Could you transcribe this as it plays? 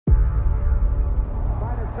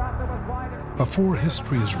Before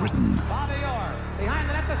history is written,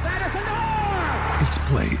 it's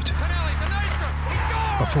played.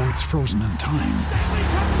 Before it's frozen in time,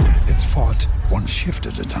 it's fought one shift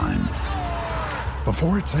at a time.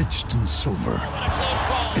 Before it's etched in silver,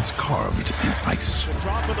 it's carved in ice.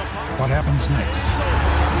 What happens next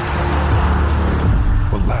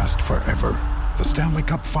will last forever. The Stanley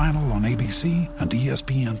Cup Final on ABC and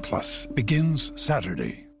ESPN Plus begins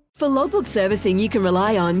Saturday. For logbook servicing you can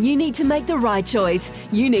rely on, you need to make the right choice.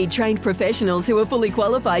 You need trained professionals who are fully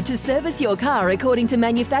qualified to service your car according to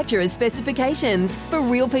manufacturer's specifications. For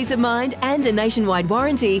real peace of mind and a nationwide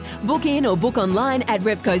warranty, book in or book online at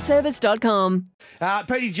repcoservice.com.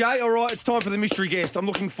 Petey J, all right, it's time for the mystery guest. I'm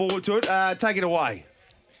looking forward to it. Take it away.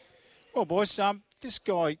 Well, boys, this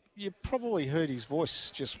guy, you probably heard his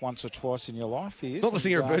voice just once or twice in your life. He is. Not the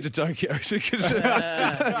singer of Birds of Tokyo, because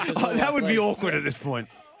that would be awkward at this point.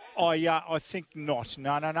 I think not.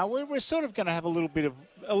 No. We're sort of going to have a little bit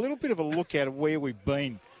of a look at where we've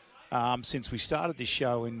been since we started this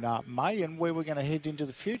show in May and where we're going to head into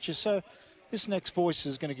the future. So this next voice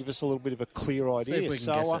is going to give us a little bit of a clear idea. See if we can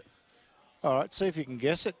guess it. All right, see if you can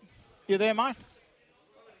guess it. You there, mate?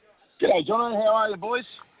 G'day, Jono. How are you, boys?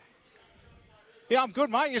 Yeah, I'm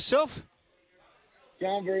good, mate. Yourself?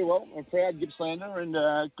 Going very well. I'm a proud Gippslander, and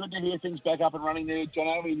good to hear things back up and running there,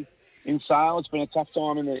 Jono, in Sale. It's been a tough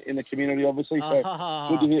time in the community, obviously.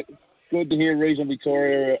 So good to hear Regional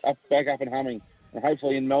Victoria back up and humming, and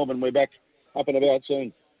hopefully in Melbourne we're back up and about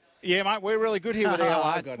soon. Yeah, mate, we're really good here with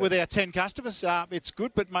our 10 customers. It's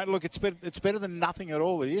good, but mate, look, it's better than nothing at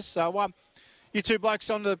all. It is. So, you two blokes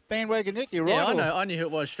on the bandwagon, Nick? You're right. Yeah, I knew who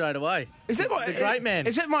it was straight away. Is that the great man?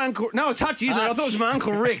 Is that my uncle? No, it's Hutchy, isn't it? I thought it was my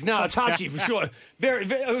uncle Rick. No, it's Hutchy for sure.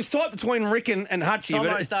 It was tight between Rick and Hutchy.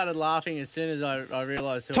 Tomo started laughing as soon as I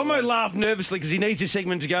realised. Tomo laughed nervously because he needs his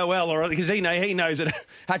segment to go well, or because he knows that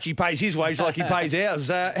Hutchy pays his wage like he pays ours.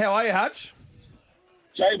 How are you, Hutch?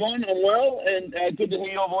 Javon, I'm well, and good to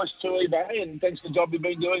hear your voice too, eBay, and thanks for the job you've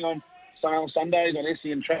been doing on Sale Sundays on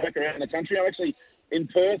SEN Track around the country. I'm actually in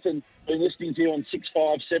Perth and been listening to you on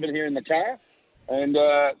 657 here in the car, and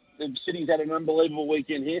the city's had an unbelievable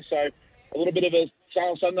weekend here, so a little bit of a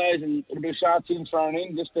Sale Sundays and a little bit of Sharks in thrown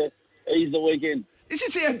in just to ease the weekend. This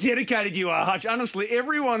is how dedicated you are, Hutch. Honestly,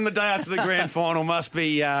 everyone the day after the grand final must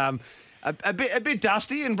be a bit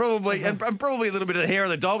dusty and probably a little bit of the hair of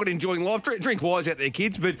the dog and enjoying life. Drink wise out there,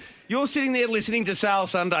 kids. But you're sitting there listening to Sale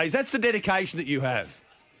Sundays. That's the dedication that you have.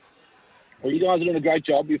 Well, you guys are doing a great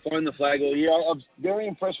job. You're flying the flag all year. I was very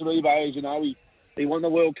impressed with eBay. As you know, he won the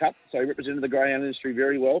World Cup, so he represented the greyhound industry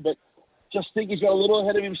very well. But just think he's got a little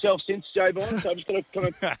ahead of himself since Jay Bond. So I'm just going to come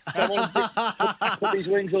on and put his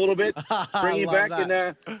wings a little bit, bring him back,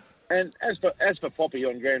 and as for Poppy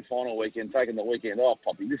on grand final weekend, taking the weekend off,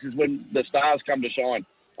 Poppy, this is when the stars come to shine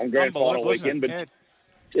on grand final weekend. But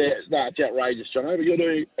it's outrageous, John. But you're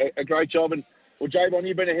doing a great job, and well, Javon,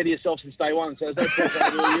 you've been ahead of yourself since day one, so there's no pressure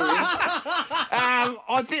on you.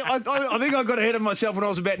 I think I got ahead of myself when I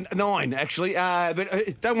was about 9, actually.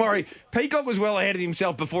 But don't worry, Peacock was well ahead of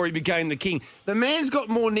himself before he became the king. The man's got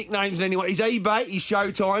more nicknames than anyone. He's eBay, he's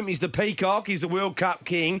Showtime, he's the Peacock, he's the World Cup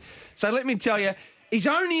king. So let me tell you, he's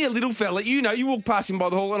only a little fella. You know, you walk past him by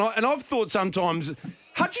the hall, and I've thought sometimes,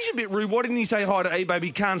 Hutchy's a bit rude. Why didn't he say hi to eBay? But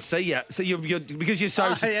he can't see you. So you're because you're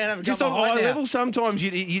so just on eye level. Sometimes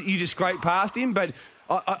you just scrape past him. But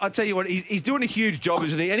I tell you what, he's doing a huge job,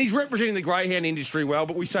 isn't he? And he's representing the greyhound industry well.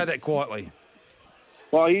 But we say that quietly.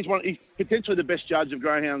 Well, he's potentially the best judge of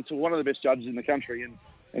greyhounds, one of the best judges in the country,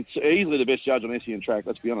 and easily the best judge on SEN Track.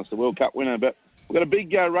 Let's be honest, the World Cup winner. But we've got a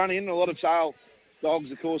big run in. A lot of sale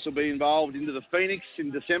dogs, of course, will be involved into the Phoenix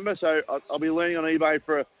in December. So I'll be leaning on eBay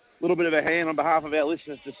for a little bit of a hand on behalf of our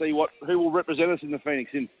listeners to see who will represent us in the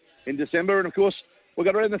Phoenix in December. And, of course, we've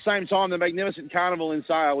got around the same time the magnificent Carnival in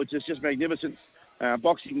Sale, which is just magnificent,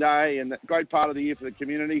 Boxing Day, and a great part of the year for the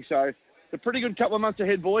community. So it's a pretty good couple of months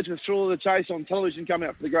ahead, boys, with Thrill of the Chase on television coming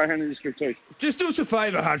up for the greyhound industry too. Just do us a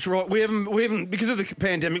favour, Hutch, right? We haven't, because of the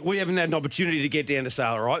pandemic, we haven't had an opportunity to get down to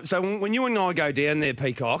Sale, right? So when you and I go down there,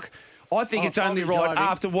 Peacock, I think it's only right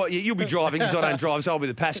after what you'll be driving, because I don't drive, so I'll be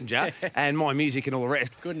the passenger, and my music and all the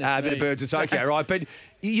rest. Goodness a bit of Birds of Tokyo, right? But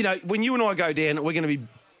you know, when you and I go down, we're going to be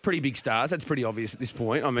pretty big stars. That's pretty obvious at this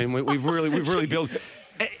point. I mean, we've really built.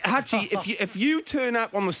 Hutchy, if you turn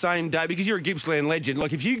up on the same day, because you're a Gippsland legend,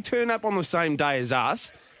 like if you turn up on the same day as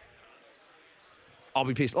us, I'll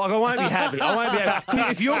be pissed. Like, I won't be happy.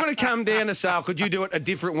 If you're going to come down to Sale, could you do it a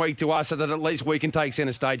different week to us so that at least we can take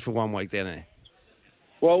centre stage for 1 week down there?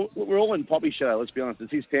 Well, we're all in Poppy's show, let's be honest.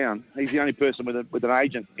 It's his town. He's the only person with an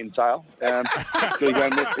agent in Sale. He's got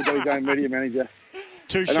his own media manager.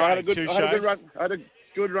 I had a good run. I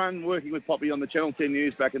good run working with Poppy on the Channel 10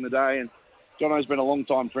 News back in the day, and Jono's been a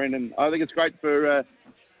long-time friend, and I think it's great for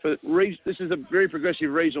this is a very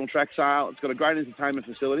progressive regional track sale. It's got a great entertainment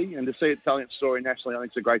facility, and to see it telling its story nationally, I think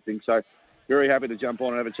it's a great thing. So very happy to jump on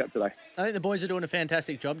and have a chat today. I think the boys are doing a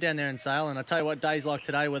fantastic job down there in Sale, and I tell you what, days like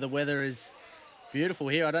today where the weather is beautiful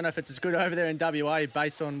here, I don't know if it's as good over there in WA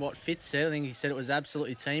based on what Fitz said. I think he said it was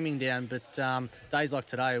absolutely teeming down, but days like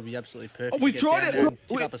today will be absolutely perfect. We've tried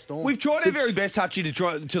up a storm. We've tried our very best, Hutchy, to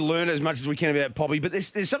try to learn as much as we can about Poppy, but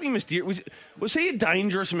there's something mysterious. Was he a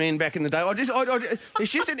dangerous man back in the day? There's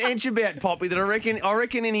just an inch about Poppy that I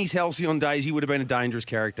reckon in his halcyon days he would have been a dangerous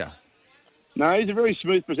character. No, he's a very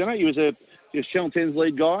smooth presenter. He was Channel 10's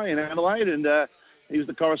lead guy in Adelaide, and he was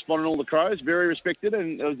the correspondent on all the Crows, very respected,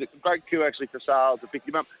 and it was a great coup actually for Sale to pick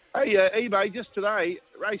him up. Hey, eBay, just today,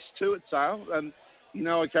 race 2 at Sale,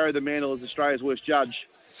 I carry the mantle as Australia's worst judge.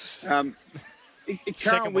 It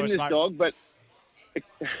can't win this dog, but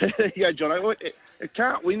there you go, John. It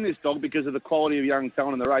can't win this dog because of the quality of young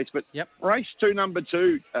talent in the race, but race 2, number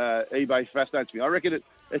 2, eBay fascinates me. I reckon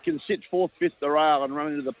it can sit 4th, 5th the rail and run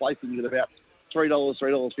into the placings at about $3,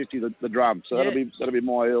 $3.50 the drum. So that'll be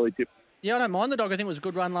my early tip. Yeah, I don't mind the dog. I think it was a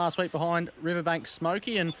good run last week behind Riverbank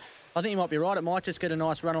Smoky, and I think you might be right. It might just get a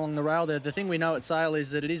nice run along the rail there. The thing we know at Sale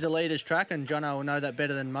is that it is a leader's track, and Jono will know that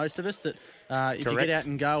better than most of us, that if you get out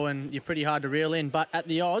and go and you're pretty hard to reel in. But at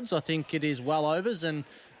the odds, I think it is well overs, and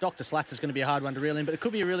Dr. Slats is going to be a hard one to reel in, but it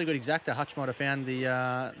could be a really good exacta. Hutch might have found the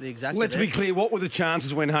exacta. Let's be clear. What were the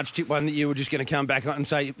chances when Hutch tipped one that you were just going to come back and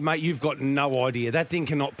say, mate, you've got no idea. That thing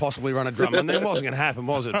cannot possibly run a drum. And that wasn't going to happen,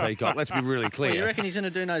 was it, Peacock? Let's be really clear. Well, you reckon he's going to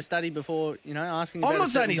do no study before, asking about I'm not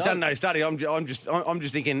saying he's dog? done no study. I'm just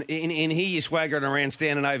thinking, in here you're swaggering around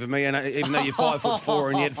standing over me, and even though you're 5'4"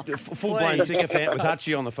 and you had full-blown sycophant with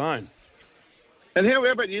Hutchy on the phone. And how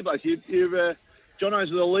about you, Blake?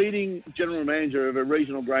 Jono's the leading general manager of a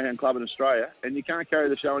regional greyhound club in Australia, and you can't carry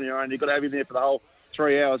the show on your own. You've got to have him there for the whole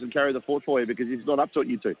 3 hours and carry the fort for you because he's not up to it,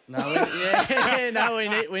 you two. No,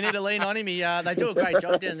 we need to lean on him. They do a great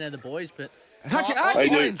job down there, the boys, but...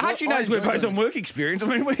 Hutchy knows we're both on work experience.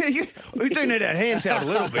 I mean, we do need our hands out a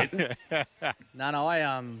little bit. No,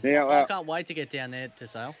 I can't wait to get down there to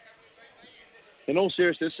Sale. In all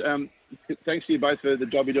seriousness, thanks to you both for the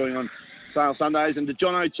job you're doing on Sale Sundays, and to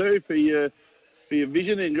Jono too for your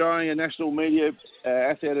vision in growing a national media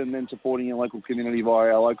asset and then supporting your local community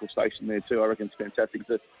via our local station there too. I reckon it's fantastic. It's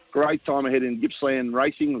a great time ahead in Gippsland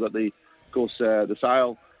racing. We've got the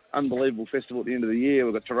Sale unbelievable festival at the end of the year.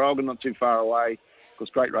 We've got Tarralgon not too far away. Of course,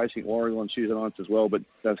 great racing at Warragul on Tuesday nights as well. But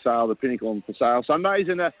Sale, the pinnacle for Sale Sundays.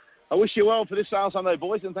 And I wish you well for this Sale Sunday,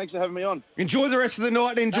 boys, and thanks for having me on. Enjoy the rest of the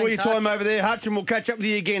night and enjoy Thanks, your time Hutch. over there, Hutch, and we'll catch up with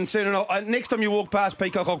you again soon. And next time you walk past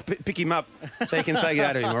Peacock, I'll pick him up so you can say good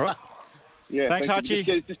day to him, all right? Yeah, thanks, Hutchy.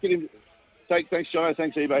 Just get him. Thanks, Jono.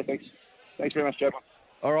 Thanks, eBay. Thanks very much, Joe.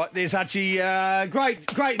 All right, there's Hutchy.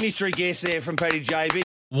 Great mystery guest there from Paddy JB.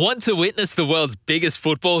 Want to witness the world's biggest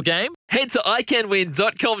football game? Head to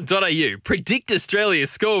iCanWin.com.au, predict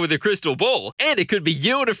Australia's score with a crystal ball, and it could be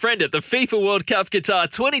you and a friend at the FIFA World Cup Qatar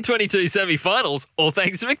 2022 semi-finals, all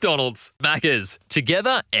thanks to McDonald's. Maccas,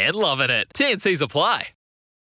 together and loving it. TNCs apply.